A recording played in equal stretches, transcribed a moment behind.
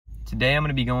Today I'm going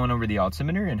to be going over the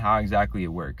altimeter and how exactly it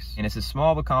works. And it's a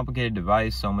small but complicated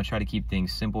device, so I'm going to try to keep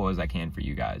things simple as I can for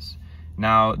you guys.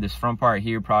 Now, this front part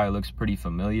here probably looks pretty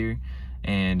familiar,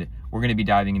 and we're going to be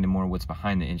diving into more what's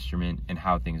behind the instrument and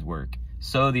how things work.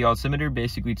 So the altimeter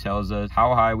basically tells us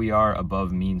how high we are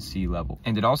above mean sea level.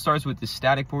 And it all starts with the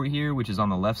static port here, which is on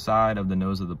the left side of the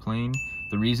nose of the plane.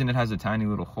 The reason it has a tiny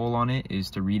little hole on it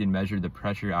is to read and measure the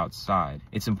pressure outside.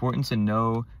 It's important to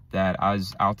know that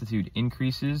as altitude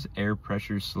increases, air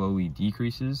pressure slowly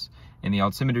decreases, and the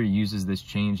altimeter uses this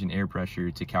change in air pressure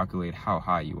to calculate how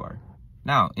high you are.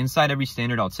 Now, inside every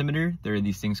standard altimeter, there are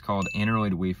these things called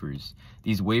aneroid wafers.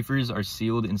 These wafers are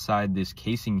sealed inside this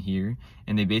casing here,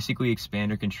 and they basically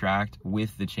expand or contract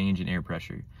with the change in air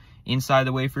pressure. Inside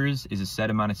the wafers is a set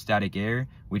amount of static air,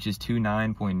 which is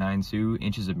 29.92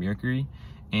 inches of mercury.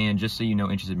 And just so you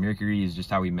know, inches of mercury is just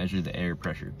how we measure the air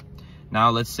pressure.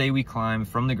 Now, let's say we climb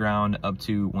from the ground up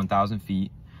to 1,000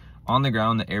 feet. On the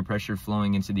ground, the air pressure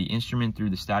flowing into the instrument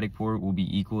through the static port will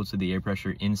be equal to the air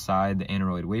pressure inside the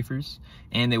aneroid wafers,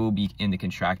 and they will be in the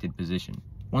contracted position.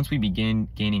 Once we begin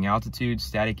gaining altitude,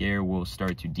 static air will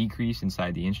start to decrease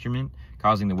inside the instrument,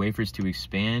 causing the wafers to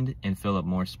expand and fill up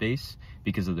more space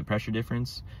because of the pressure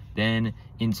difference. Then,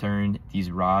 in turn,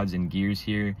 these rods and gears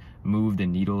here move the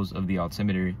needles of the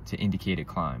altimeter to indicate a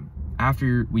climb.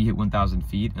 After we hit 1,000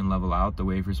 feet and level out, the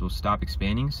wafers will stop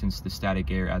expanding since the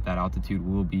static air at that altitude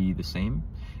will be the same.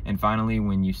 And finally,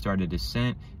 when you start a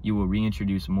descent, you will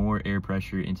reintroduce more air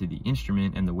pressure into the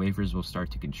instrument and the wafers will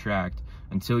start to contract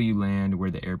until you land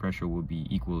where the air pressure will be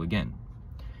equal again.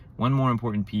 One more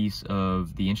important piece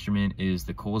of the instrument is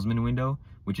the Kollsman window,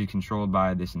 which is controlled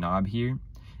by this knob here.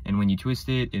 And when you twist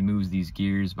it, it moves these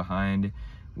gears behind,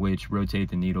 which rotate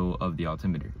the needle of the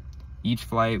altimeter. Each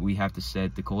flight, we have to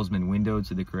set the Kollsman window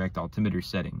to the correct altimeter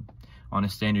setting. On a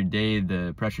standard day,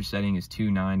 the pressure setting is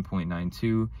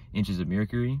 29.92 inches of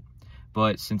mercury,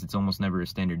 but since it's almost never a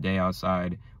standard day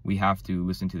outside, we have to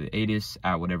listen to the ATIS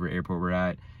at whatever airport we're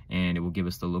at, and it will give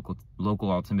us the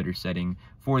local altimeter setting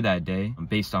for that day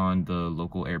based on the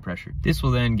local air pressure. This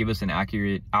will then give us an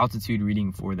accurate altitude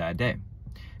reading for that day.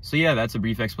 So yeah, that's a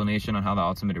brief explanation on how the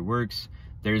altimeter works.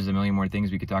 There's a million more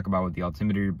things we could talk about with the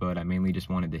altimeter, but I mainly just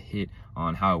wanted to hit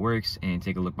on how it works and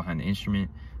take a look behind the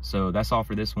instrument. So that's all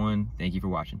for this one. Thank you for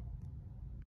watching.